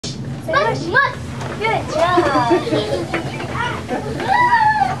Mush. Good job.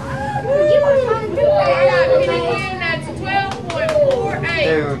 You were trying to do that. That's 12.48.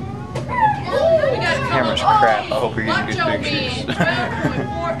 Dude, We got to camera's crap. I hope you're getting good pictures.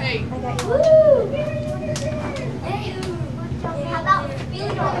 12.48. How about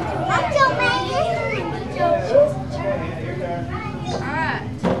Macho Man?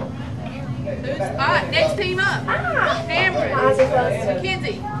 Alright, next team up. Cameron,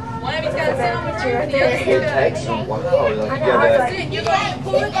 Mackenzie. One of you's got to sit on the tree. The other it takes a while. Like, you That's gotta, it. You're going to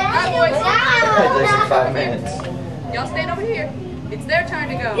pull it. Alright, boys. it takes like 5 minutes. Y'all stand over here. It's their turn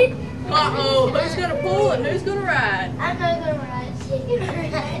to go. Uh-oh. Who's going to pull and who's going to ride? I'm not gonna ride. Alright, you go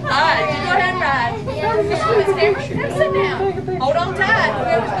ahead and ride. Sit down. Hold on tight.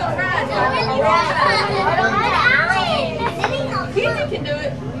 Whoever's going to ride. Hold on tight. Kenzie can do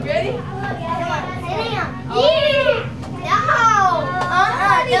it. You ready?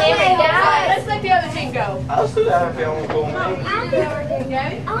 Let's let the other team go. I'll sit down if you want to pull me.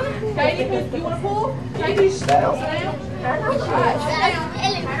 Okay? Katie, you want to pull? Katie, sit down. Alright,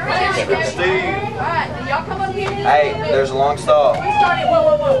 sit down. Steve. Alright, y'all come up here. Hey, there's a long stop. We started,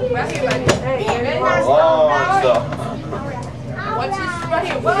 whoa. Right here, buddy. Hey, ready? Long stop. Watch this right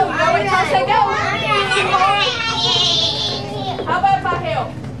here. Whoa, you know what I say go? How about if I help?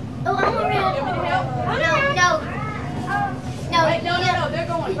 Oh, I'm You want me to help? Wait, no, they're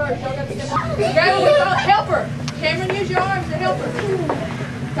going first. Y'all got to step up. Grab her with the helper. Cameron, use your arms to help her.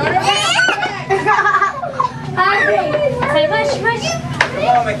 Turn her back. Say push. Come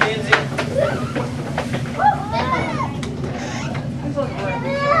on, Mackenzie.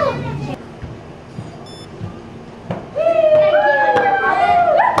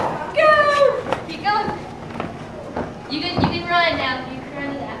 Go! Keep going. You can run now. You can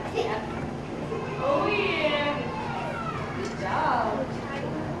run to that. Yeah. Oh yeah. Good job.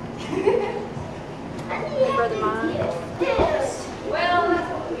 Brother mine. Yes. Well,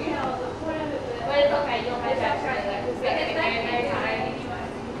 you know, the point of it. But it's okay. You don't have to try that.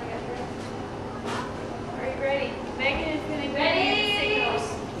 Are you ready? Megan is going to be ready.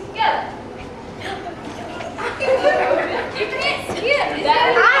 Go. You can't skip.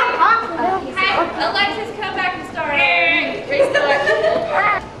 Hey, Alexis, come back and start. Restart.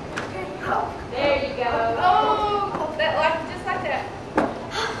 There you go. Oh, that just like that.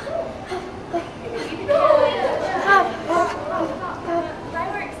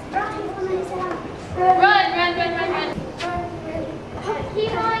 Run.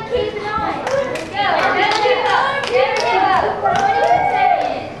 Keep on keeping on. Go. There we go.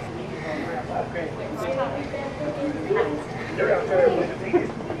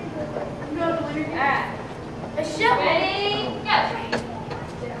 Ready? Go.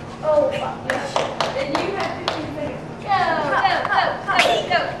 Oh, then you have 15 seconds.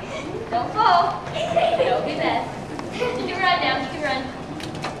 Go. Don't fall. Don't be bad. You can run now. You can run.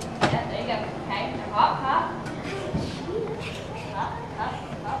 Yeah, there you go. Okay. Now hop. Hop.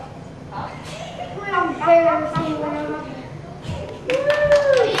 You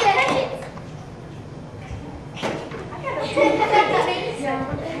ready? 6, 7, 8,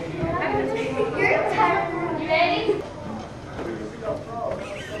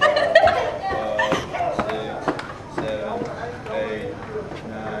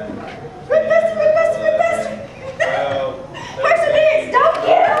 9, 10, 11, 12, 13,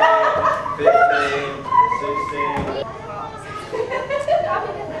 15, 16.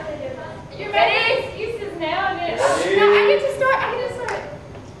 You ready? Excuses now. Ready? No, I get to start.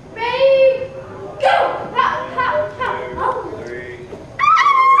 Ready? Go! Hop. 2, 3,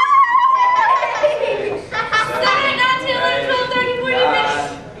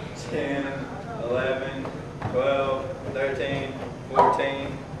 10, 11, 12, 13,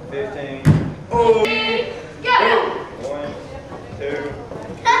 14, 15. Oh! Go! 1, 2, 3,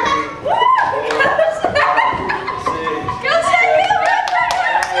 4, 5, 6, Go, Shaq!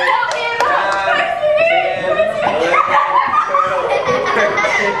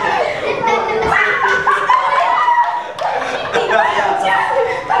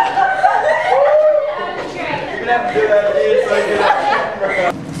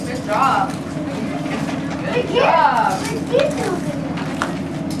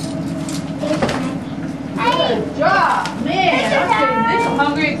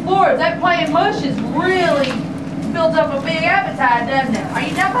 'Hungry Explorers. That playing mush is really builds up a big appetite, doesn't it? Are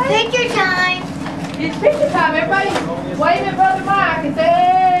you done, buddy? Take your time. It's picture time, everybody. Wave at Brother Mike and say,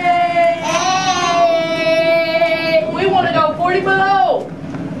 hey! We want to go 40 below.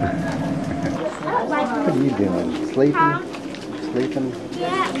 What are you doing? Sleeping? Sleeping?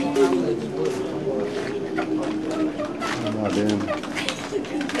 Yeah. I'm not doing.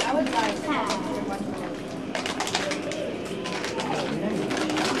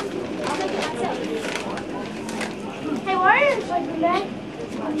 Hey, why are you sleeping, Dad?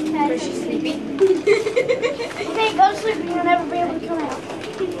 Because she's sleeping. Okay, go to sleep and you'll never be able to come out.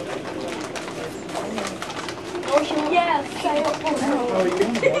 Yes, I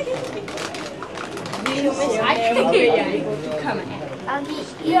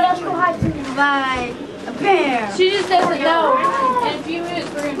yeah, let's go hide to by a bear. She just doesn't know. In a few minutes,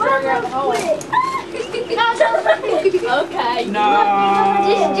 we're going to throw her out the hallway. Okay. No.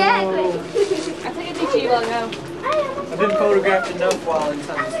 Just Jackie. I think it's a G logo. I've been photographed enough while in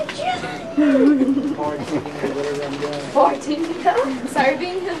time. 14.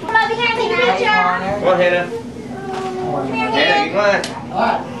 Serving. Come over here and take a picture. Come on, Hannah. Hannah, get one.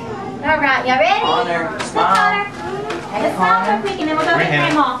 All right, y'all ready? Honor. Smile. Let's smile real quick and then we'll go get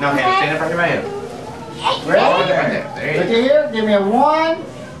Grandma. No, Hannah, stand in front of your man. Ready? There you Look go. at here. Give me a 1,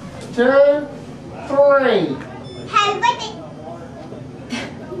 2, 3. Happy birthday.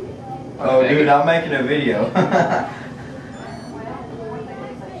 Oh, dude, I'm making a video. I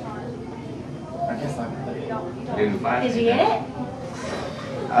guess I can take it. Did you get it?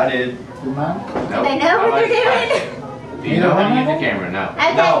 I did. Do mine? Do they know what they're doing? Do you know how to use the camera? No.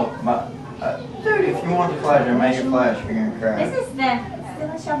 Okay. No, dude, if you want the flash, I'll make it flash. You're gonna cry. This is the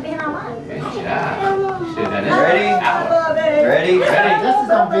show being online. Good job. Should have done it. Ready? Hour. Ready? Ready? This is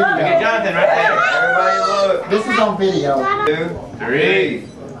on Look at video. Jonathan right there. Everybody look. This is on video. 2, 3.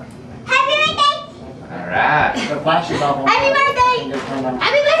 Happy birthday! All right. The flash is off on Happy birthday! and just turn on.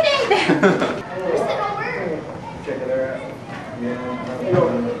 Happy birthday! Check it out. Yeah.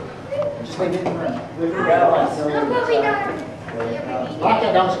 Just like it. Look what we done. Lock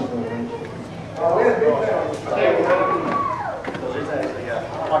that down.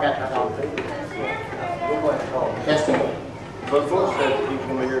 I got turned off. Testing. But folks said you can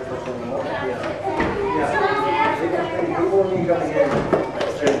be here first thing in the morning. Before you come in here,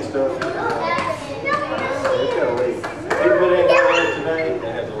 change stuff. They've got to leave. People ain't going to today,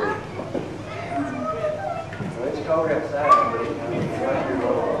 they have to leave. So it's cold outside, but it's like you're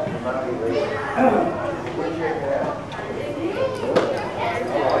rolling. It might be ready. We'll check it out.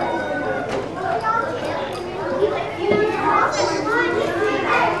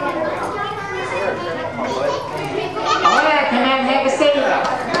 All right, come out and have a seat.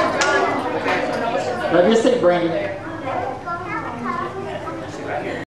 Have your seat, Brandy.